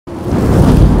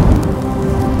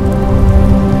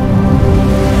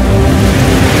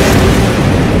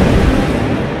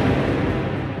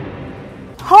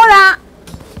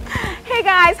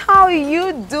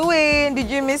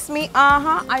miss me?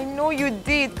 I know you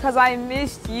did, because I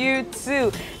missed you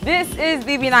too. This is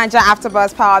BB9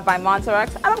 Afterbuzz powered by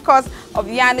Monterex, and of course, of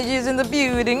the energies in the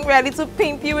building, ready to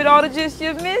pimp you with all the gist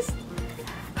you've missed.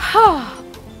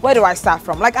 Where do I start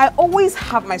from? Like, I always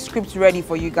have my scripts ready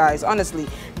for you guys, honestly.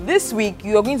 This week,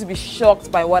 you are going to be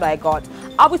shocked by what I got.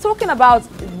 I'll be talking about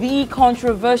the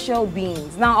controversial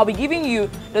beings. Now, I'll be giving you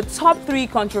the top 3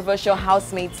 controversial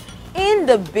housemates in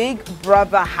the Big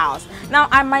Brother house. Now,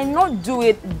 I might not do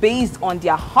it based on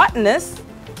their hotness,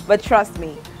 but trust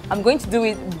me, I'm going to do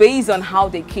it based on how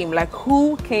they came, like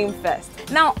who came first.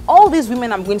 Now, all these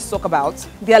women I'm going to talk about,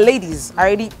 they're ladies. I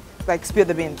already spilled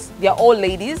the beans. They're all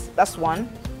ladies, that's 1.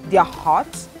 They're hot,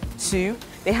 2.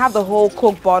 They have the whole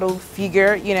Coke bottle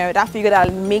figure, you know, that figure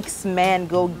that makes men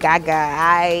go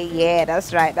gaga. Yeah,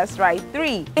 that's right, that's right.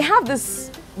 3. They have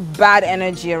this bad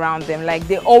energy around them, like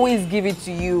they always give it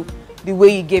to you the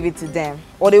way you gave it to them,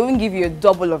 or they won't give you a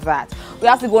double of that. We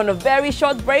have to go on a very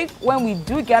short break. When we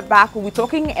do get back, we'll be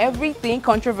talking everything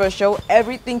controversial,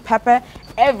 everything pepper,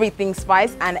 everything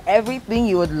spice, and everything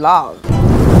you would love.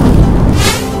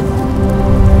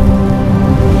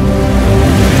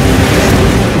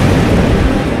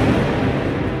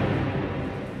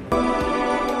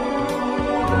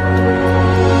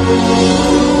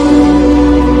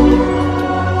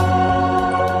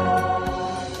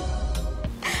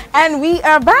 And we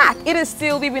are back. It is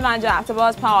still BB9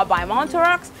 Afterbuzz powered by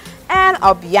Monterex, and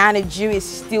Obianiju is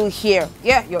still here.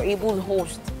 Yeah, your able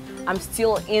host. I'm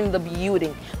still in the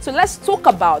building. So let's talk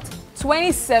about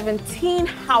 2017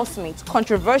 housemate,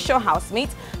 controversial housemate,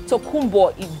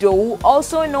 Tokunbo Idowu,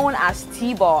 also known as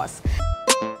Tboss.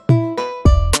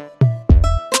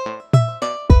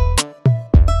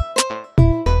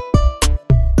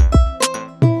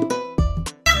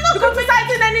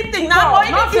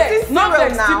 Not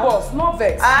vex, Tboss, not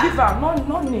vex. Give her,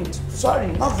 no need. Sorry,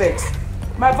 not vex.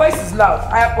 My voice is loud.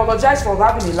 I apologize for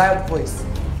having a loud voice.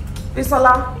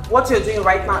 Bisola, what you're doing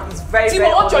right now is very,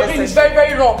 very what you're doing is very,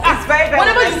 very wrong. It's very, very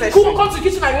Whenever you come to the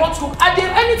kitchen and you want to cook, are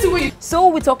there anything where you... So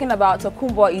we're talking about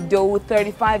Tokunbo Idowu,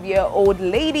 35-year-old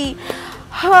lady.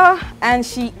 And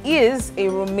she is a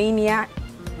Romania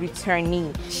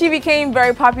returnee. She became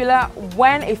very popular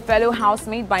when a fellow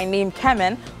housemate by name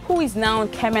Kemen, who is now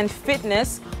Kemen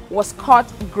Fitness, was caught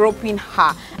groping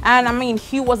her. And I mean,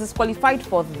 he was disqualified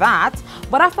for that.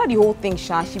 But after the whole thing,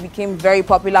 she became very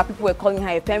popular. People were calling her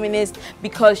a feminist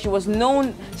because she was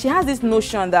known, she has this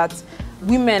notion that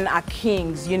women are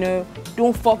kings, you know,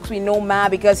 don't fuck with no man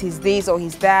because he's this or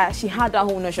he's that. She had that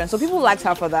whole notion. So people liked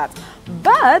her for that.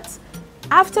 But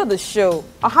after the show,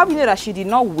 I'll have you know that she did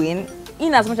not win,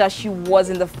 in as much as she was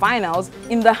in the finals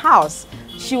in the house.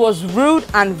 She was rude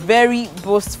and very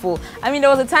boastful. I mean, there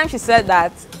was a time she said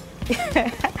that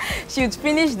she would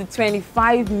finish the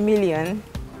 25 million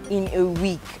in a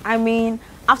week. I mean,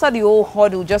 after the whole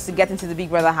hurdle just to get into the Big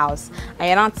Brother house, and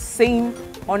you're not saying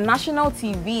on national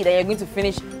TV that you're going to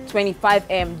finish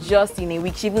 25M just in a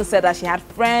week. She even said that she had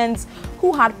friends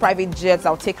who had private jets that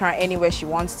would take her anywhere she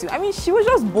wants to. I mean, she was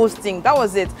just boasting. That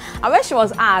was it. And when she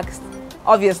was asked,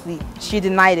 obviously, she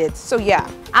denied it. So yeah,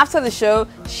 after the show,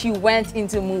 she went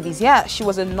into movies. Yeah, she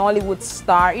was a Nollywood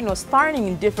star, you know, starring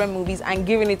in different movies and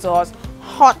giving it to us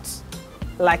hot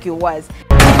like it was.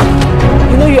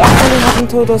 You know, you actually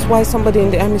haven't told us why somebody in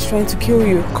the army is trying to kill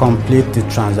you. Complete the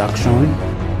transaction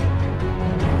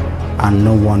and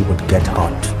no one would get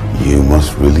hurt. You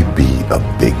must really be a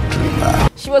big dreamer.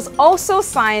 She was also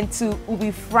signed to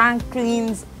Ubi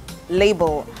Franklin's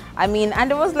label. I mean, and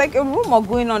there was like a rumor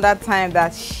going on that time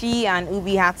that she and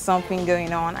Ubi had something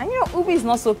going on. And you know, Ubi is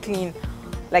not so clean,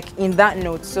 like in that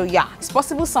note. So yeah, it's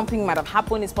possible something might have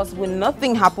happened. It's possible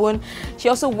nothing happened. She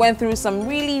also went through some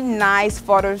really nice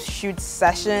photo shoot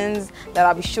sessions that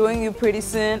I'll be showing you pretty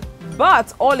soon.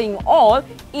 But all in all,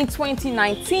 in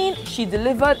 2019, she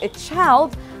delivered a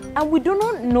child and we do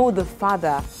not know the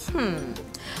father.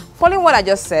 Following what I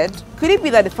just said, could it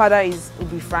be that the father is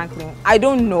Ubi Franklin? I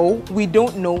don't know. We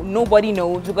don't know. Nobody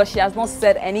knows because she has not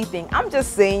said anything. I'm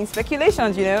just saying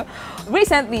speculations, you know.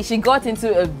 Recently, she got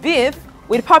into a beef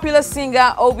with popular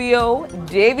singer OBO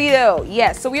Davido.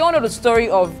 Yes, so we all know the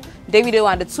story of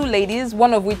Davido and the 2 ladies,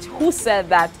 one of which who said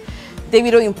that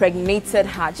Davido impregnated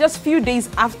her just a few days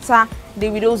after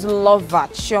Davido's lover,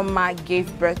 Chioma,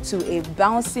 gave birth to a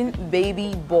bouncing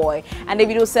baby boy. And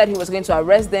Davido said he was going to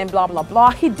arrest them, blah, blah,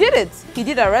 blah. He did it. He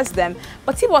did arrest them.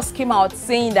 But Tboss came out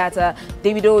saying that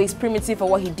Davido is primitive for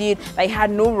what he did, that he had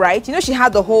no right. You know, she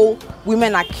had the whole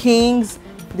women are kings,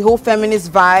 the whole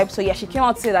feminist vibe. So yeah, she came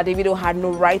out to say that Davido had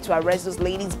no right to arrest those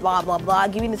ladies, blah, blah, blah,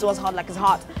 giving it to us hot like it's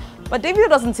hot. But Davido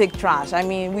doesn't take trash. I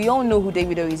mean, we all know who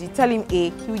Davido is. You tell him A,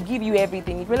 he will give you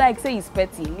everything. If you like, say he's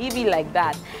petty, leave it like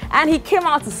that. And he came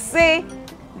out to say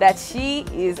that she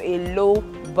is a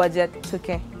low-budget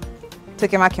Toke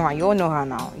Makima. You all know her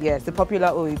now. Yes, the popular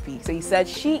OAP. So he said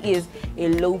she is a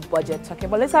low-budget Toke.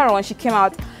 But later on, she came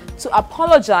out to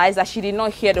apologize that she did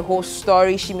not hear the whole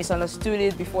story. She misunderstood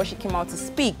it before she came out to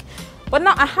speak. But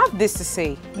now I have this to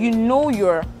say. You know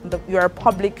you're a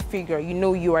public figure. You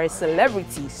know you are a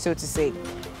celebrity, so to say.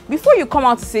 Before you come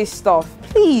out to say stuff,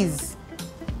 please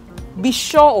be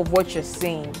sure of what you're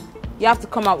saying. You have to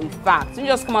come out with facts. You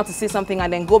just come out to say something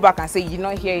and then go back and say you did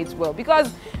not hear it well.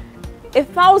 Because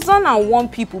 1,001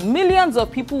 people, millions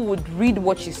of people would read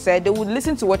what you said. They would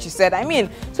listen to what you said. I mean,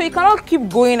 so you cannot keep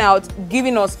going out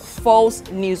giving us false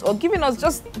news or giving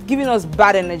us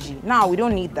bad energy. Now, we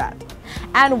don't need that.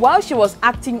 And while she was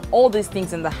acting all these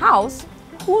things in the house,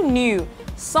 who knew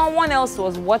someone else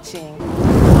was watching?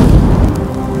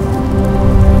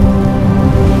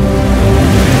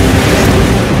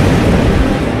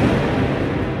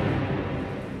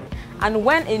 And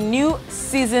when a new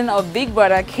season of Big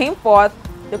Brother came forth,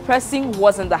 the person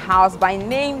was in the house by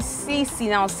name Cee-c.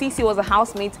 Now, Cee-c was a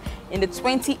housemate in the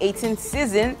 2018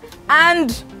 season,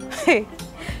 and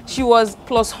she was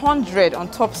plus 100 on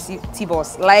top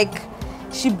Tboss. Like,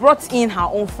 she brought in her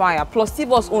own fire. Plus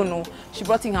Tboss, oh no, she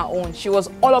brought in her own. She was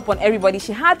all up on everybody.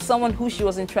 She had someone who she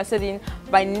was interested in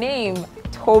by name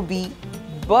Toby,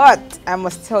 but I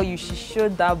must tell you, she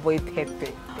showed that boy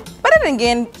Pepe. But then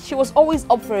again, she was always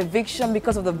up for eviction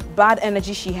because of the bad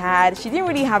energy she had. She didn't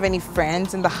really have any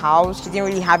friends in the house. She didn't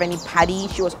really have any party.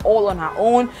 She was all on her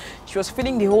own. She was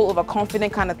feeling the whole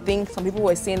overconfident kind of thing. Some people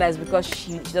were saying that it's because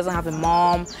she doesn't have a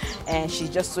mom and she's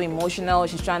just so emotional.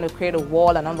 She's trying to create a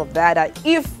wall and all of that. That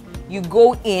if you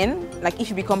go in, like if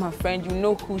you become her friend, you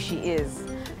know who she is.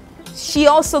 She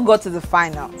also got to the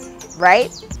final,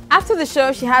 right? After the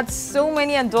show, she had so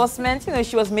many endorsements. You know,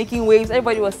 she was making waves.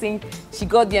 Everybody was saying she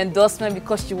got the endorsement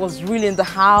because she was really in the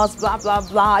house, blah, blah,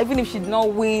 blah. Even if she did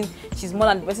not win, she's more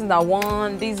than the person that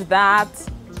won, this, that.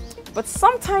 But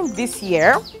sometime this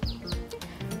year,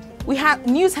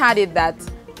 news had it that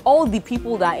all the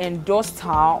people that endorsed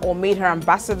her or made her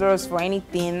ambassadors for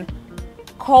anything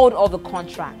called all the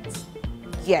contracts.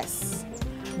 Yes,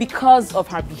 because of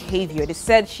her behavior. They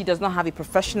said she does not have a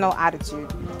professional attitude.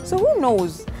 So who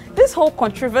knows? This whole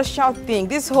controversial thing,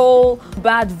 this whole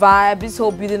bad vibe, this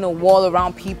whole building a wall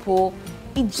around people,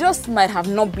 it just might have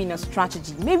not been a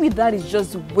strategy. Maybe that is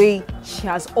just the way she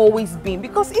has always been.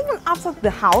 Because even after the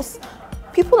house,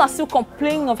 people are still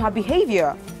complaining of her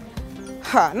behavior.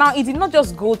 Now, it did not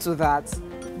just go to that.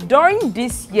 During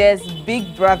this year's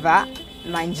Big Brother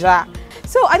Naija,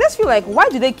 so I just feel like, why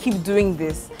do they keep doing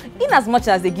this? In as much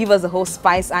as they give us the whole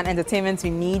spice and entertainment we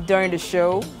need during the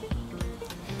show,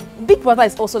 Big Brother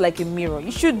is also like a mirror.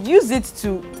 You should use it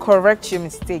to correct your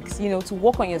mistakes, you know, to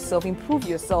work on yourself, improve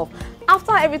yourself.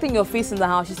 After everything you're facing in the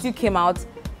house, you still came out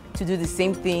to do the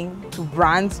same thing, to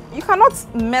brand. You cannot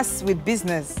mess with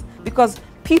business because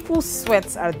people's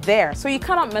sweats are there. So you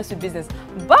cannot mess with business.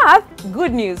 But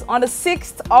good news, on the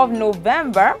 6th of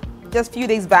November, just a few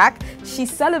days back, she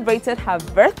celebrated her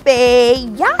birthday.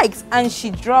 Yikes! And she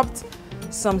dropped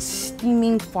some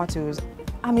steaming photos.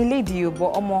 I'm a lady,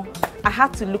 but I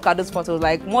had to look at those photos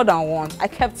like more than once. I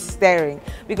kept staring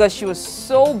because she was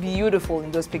so beautiful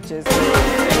in those pictures.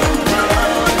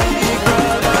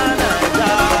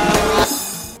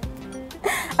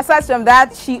 Aside from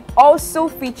that, she also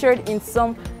featured in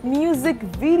some music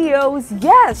videos.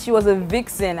 Yes, she was a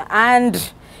vixen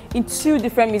and in 2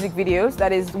 different music videos.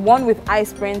 That is one with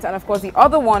Ice Prince and of course the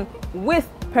other one with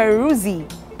Peruzzi.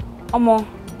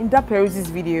 In that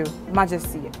Peruzzi's video,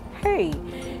 Majesty, hey,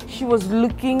 she was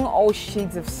looking all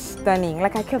shades of stunning.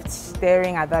 Like I kept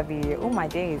staring at that video. Oh my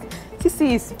days.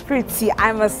 Cee-c is pretty,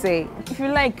 I must say. If you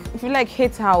like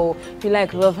hate her or if you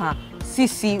like love her,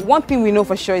 Cee-c, one thing we know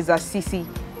for sure is that Cee-c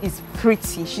is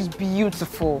pretty. She's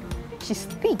beautiful. She's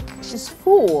thick. She's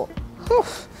full.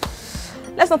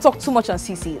 Let's not talk too much on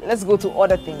Cee-c. Let's go to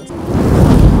other things.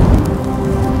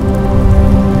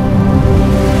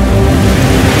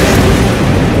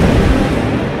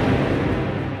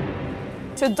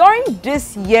 So during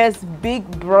this year's Big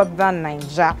Brother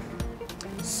Naija,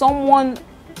 someone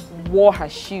wore her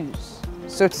shoes,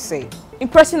 so to say.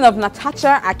 Impressing of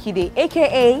Natasha Akide,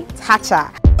 aka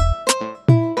Tacha.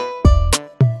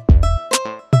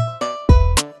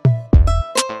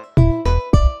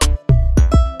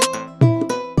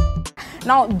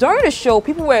 Now, during the show,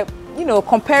 people were,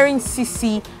 comparing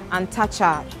Cee-c and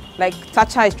Tacha like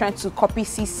Tacha is trying to copy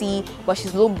Cee-c, but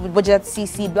she's low budget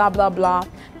Cee-c, blah blah blah.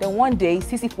 Then one day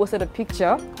Cee-c posted a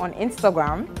picture on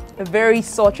Instagram, a very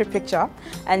sultry picture,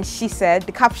 and she said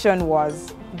the caption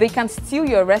was, "They can steal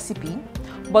your recipe,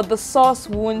 but the sauce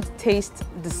won't taste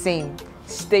the same.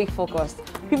 Stay focused."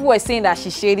 People were saying that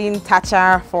she's shading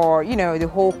Tacha for, you know, the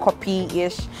whole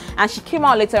copy-ish. And she came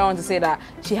out later on to say that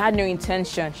she had no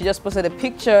intention. She just posted a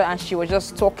picture and she was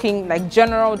just talking, like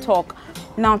general talk.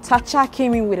 Now Tacha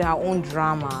came in with her own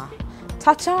drama.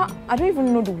 Tacha, I don't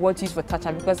even know the word to use for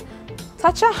Tacha, because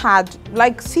Tacha had,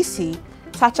 like Cee-c,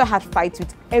 Tacha had fights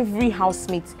with every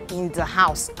housemate in the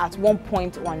house at one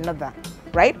point or another,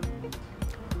 right?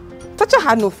 Tacha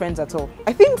had no friends at all.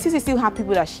 I think Cee-c still had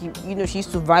people that she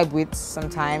used to vibe with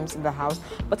sometimes in the house,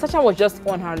 but Tacha was just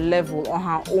on her level, on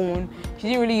her own. She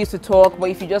didn't really used to talk, but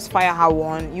if you just fire her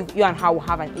on, you and her will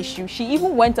have an issue. She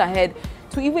even went ahead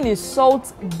to even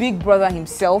insult Big Brother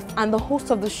himself and the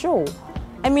host of the show.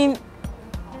 I mean,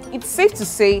 it's safe to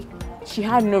say she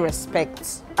had no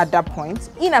respect at that point.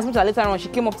 In as much as later on she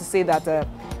came up to say that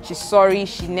she's sorry,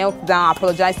 she knelt down,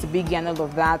 apologized to Biggie and all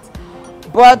of that.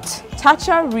 But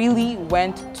Tacha really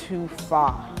went too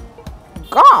far.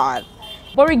 God!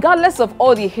 But regardless of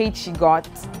all the hate she got,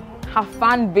 her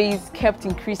fan base kept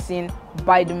increasing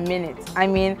by the minute. I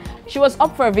mean, she was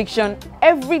up for eviction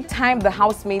every time the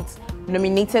housemates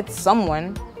nominated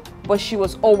someone, but she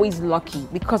was always lucky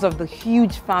because of the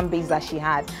huge fan base that she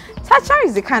had. Tacha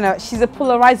is she's a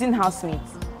polarizing housemate.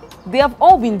 They have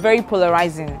all been very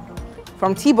polarizing.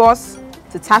 From Tboss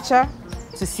to Tacha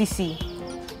to Cee-c.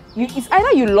 It's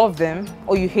either you love them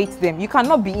or you hate them. You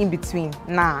cannot be in between.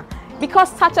 Nah. Because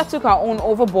Tacha took her own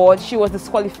overboard, she was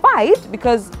disqualified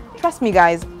because, trust me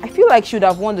guys, I feel like she would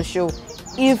have won the show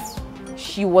if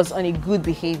she was on a good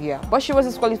behavior. But she was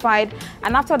disqualified,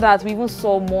 and after that we even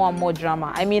saw more and more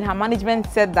drama. I mean, her management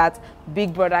said that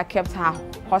Big Brother kept her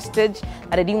hostage,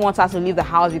 that they didn't want her to leave the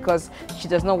house because she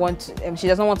does not want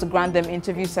to grant them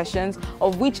interview sessions,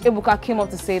 of which Ebuka came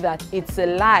up to say that it's a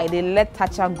lie. They let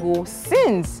Tacha go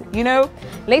since, you know.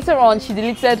 Later on, she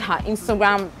deleted her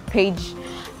Instagram page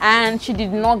and she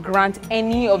did not grant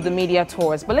any of the media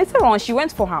tours. But later on, she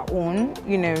went for her own,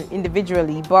 you know,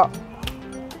 individually, but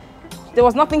there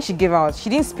was nothing she gave out. She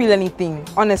didn't spill anything,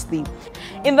 honestly.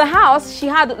 In the house, she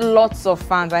had lots of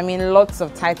fans. I mean, lots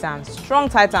of titans, strong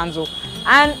titans.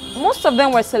 And most of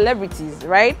them were celebrities,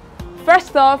 right?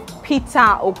 First off, Peter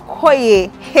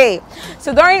Okoye. Hey.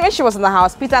 So when she was in the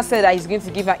house, Peter said that he's going to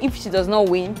give her, if she does not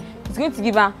win, he's going to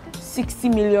give her 60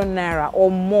 million naira or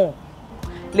more.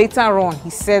 Later on, he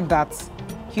said that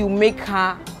he'll make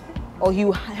her, or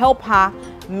he'll help her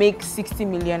make 60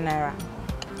 million naira.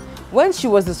 When she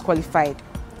was disqualified,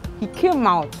 he came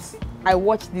out. I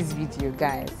watched this video,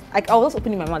 guys. Like, I was just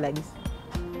opening my mouth like this.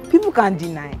 People can't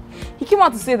deny. He came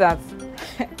out to say that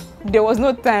there was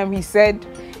no time he said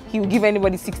he would give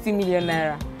anybody 60 million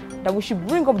naira, that we should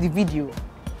bring up the video.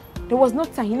 There was no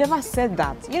time. He never said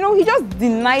that. You know, he just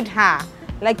denied her,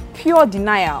 like pure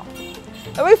denial.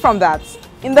 Away from that,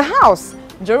 in the house,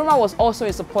 Jeruma was also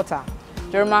a supporter.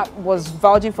 Jeruma was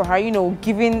vouching for her, you know,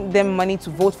 giving them money to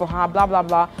vote for her, blah, blah,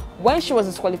 blah. When she was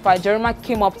disqualified, Jeruma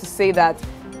came up to say that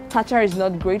Tacha is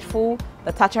not grateful,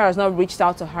 that Tacha has not reached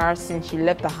out to her since she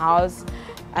left the house,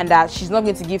 and that she's not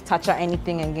going to give Tacha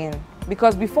anything again.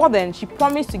 Because before then, she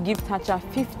promised to give Tacha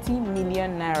 50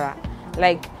 million naira.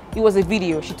 Like, it was a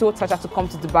video. She told Tacha to come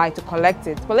to Dubai to collect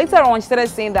it. But later on, she started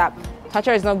saying that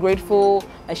Tacha is not grateful,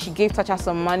 that she gave Tacha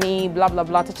some money, blah, blah,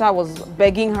 blah. Tacha was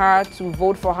begging her to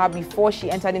vote for her before she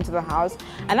entered into the house.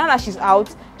 And now that she's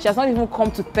out, she has not even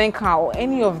come to thank her or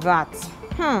any of that.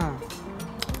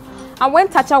 And when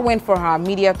Tacha went for her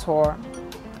media tour,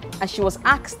 and she was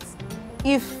asked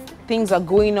if things are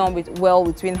going on well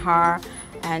between her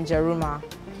and Jeruma,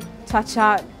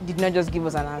 Tacha did not just give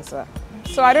us an answer.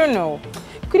 So I don't know.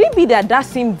 Could it be that that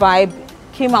same vibe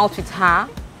came out with her?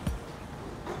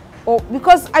 Or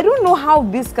because I don't know how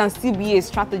this can still be a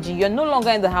strategy. You're no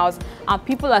longer in the house and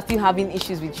people are still having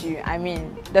issues with you. I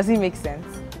mean, does it make sense?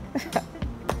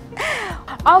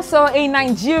 Also, a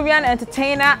Nigerian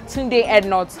entertainer, Tunde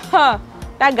Ednut.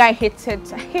 That guy hated.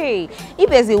 Hey,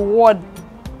 if there's a word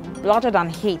larger than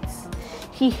hate,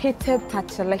 he hated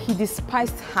Tacha, like he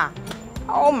despised her.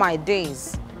 Oh my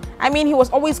days. I mean, he was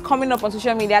always coming up on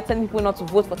social media telling people not to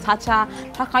vote for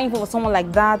Tacha. How can you vote for someone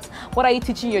like that? What are you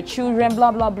teaching your children?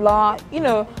 Blah, blah, blah. You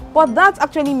know, but that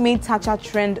actually made Tacha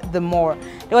trend the more.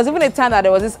 There was even a time that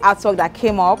there was this artwork that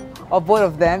came up of both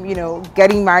of them, you know,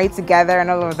 getting married together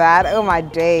and all of that. Oh my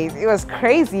days, it was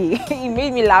crazy. It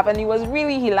made me laugh and it was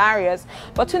really hilarious.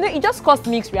 But today it just caused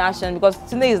mixed reaction because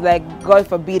today is like, God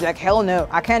forbid, like hell no,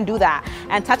 I can't do that.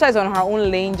 And Tacha is on her own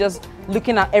lane, just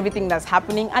looking at everything that's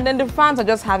happening, and then the fans are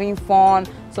just having fun.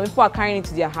 Some people are carrying it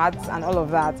to their hearts and all of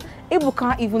that.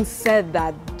 Ebuka even said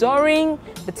that during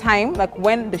the time, like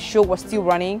when the show was still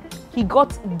running, he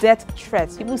got death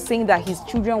threats. People saying that his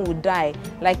children would die,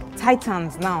 like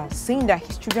Titans now, saying that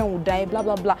his children would die, blah,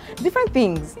 blah, blah. Different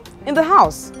things. In the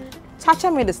house,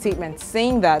 Tacha made a statement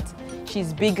saying that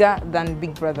she's bigger than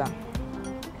Big Brother.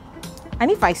 And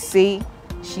if I say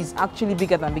she's actually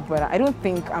bigger than Big Brother, I don't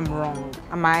think I'm wrong,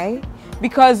 am I?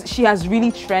 Because she has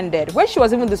really trended. When she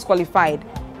was even disqualified,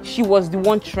 she was the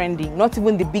one trending, not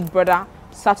even the Big Brother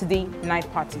Saturday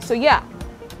night party. So yeah,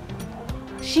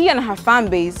 she and her fan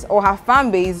base, or her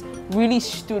fan base, really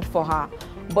stood for her.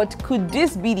 But could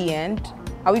this be the end?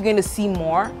 Are we going to see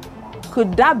more?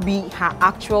 Could that be her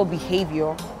actual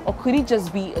behavior, or could it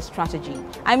just be a strategy?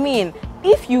 I mean,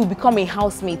 if you become a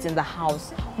housemate in the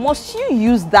house, must you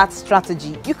use that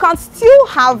strategy? You can still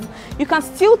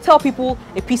tell people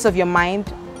a piece of your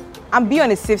mind and be on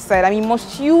a safe side. I mean,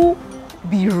 must you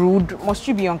be rude? Must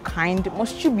you be unkind?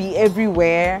 Must you be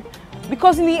everywhere?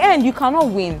 Because in the end, you cannot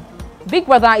win. Big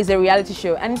Brother is a reality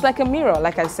show and it's like a mirror,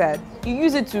 like I said. You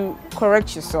use it to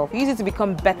correct yourself. You use it to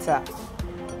become better.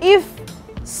 If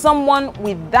someone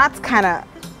with that kind of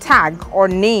tag or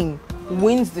name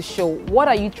wins the show, what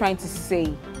are you trying to say?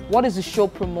 What is the show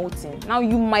promoting? Now,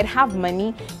 you might have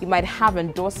money, you might have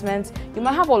endorsements, you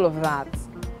might have all of that.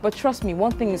 But trust me,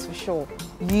 one thing is for sure,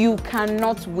 you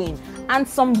cannot win. And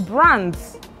some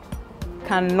brands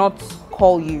cannot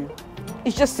call you.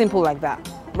 It's just simple like that,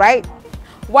 right?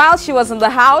 While she was in the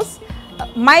house,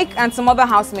 Mike and some other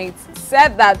housemates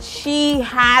said that she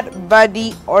had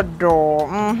body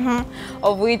odor,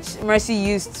 of which Mercy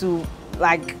used to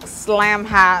like slam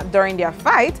her during their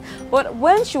fight. But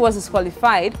when she was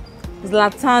disqualified,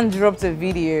 Zlatan dropped a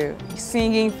video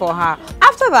singing for her.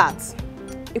 After that,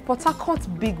 a Port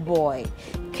Harcourt big boy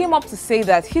came up to say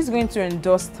that he's going to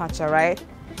endorse Tacha, right,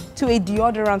 to a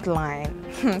deodorant line.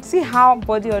 See how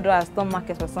body odor has done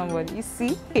market for somebody. You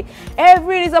see,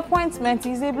 every disappointment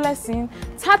is a blessing.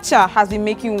 Tacha has been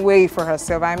making way for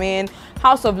herself. I mean,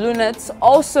 House of Lunates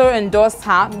also endorsed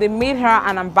her. They made her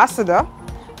an ambassador.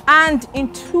 And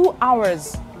in 2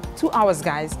 hours,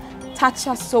 guys,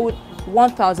 Tacha sold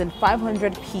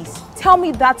 1,500 pieces. Tell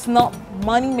me that's not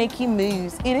money-making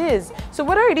moves. It is. So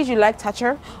whether it is you like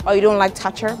Tacha or you don't like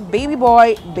Tacha, baby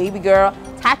boy, baby girl,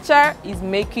 Tacha is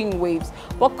making waves.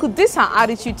 But could this her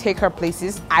attitude take her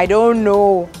places? I don't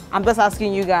know. I'm just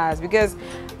asking you guys because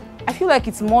I feel like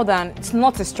it's not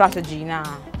a strategy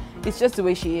now. It's just the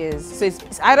way she is. So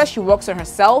it's either she works on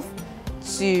herself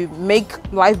to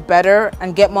make life better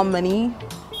and get more money,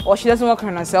 or she doesn't work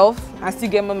on herself and still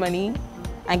get more money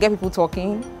and get people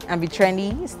talking and be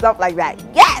trendy, stuff like that.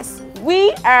 Yes,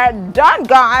 we are done,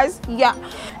 guys. Yeah.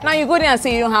 Now you go there and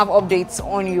say you don't have updates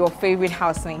on your favorite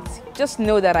housemates. Just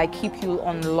know that I keep you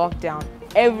on lockdown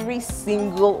every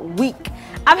single week.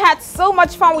 I've had so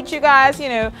much fun with you guys, you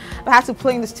know. I had to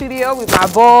play in the studio with my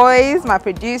boys, my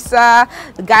producer,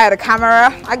 the guy at the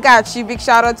camera. I got you, big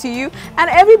shout out to you, and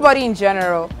everybody in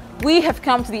general. We have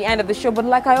come to the end of the show, but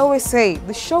like I always say,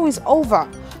 the show is over.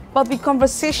 But the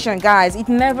conversation, guys, it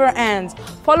never ends.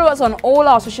 Follow us on all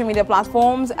our social media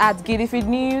platforms at GiddyFeed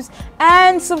News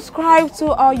and subscribe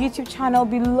to our YouTube channel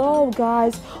below,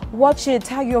 guys. Watch it,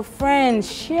 tag your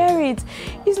friends, share it.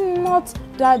 It's not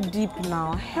that deep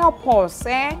now. Help us,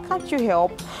 eh? Can't you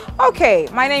help? Okay,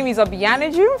 my name is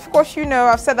Obianiju. Of course, you know,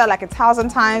 I've said that like 1,000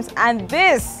 times. And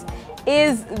this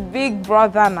is Big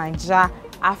Brother Naija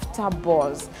After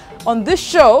Buzz. On this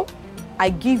show, I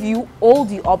give you all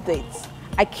the updates.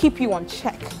 I keep you on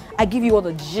check. I give you all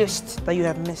the gist that you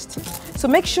have missed. So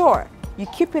make sure you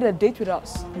keep it a date with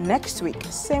us next week,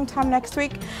 same time next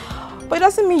week. But it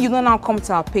doesn't mean you don't now come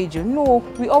to our page. No,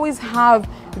 we always have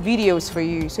videos for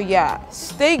you. So yeah,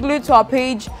 stay glued to our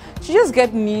page to just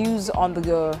get news on the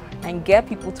go and get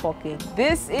people talking.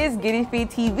 This is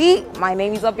GiddyFeed TV. My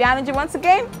name is Obianiju once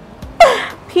again.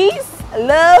 Peace,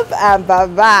 love, and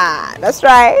bye-bye. That's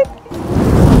right.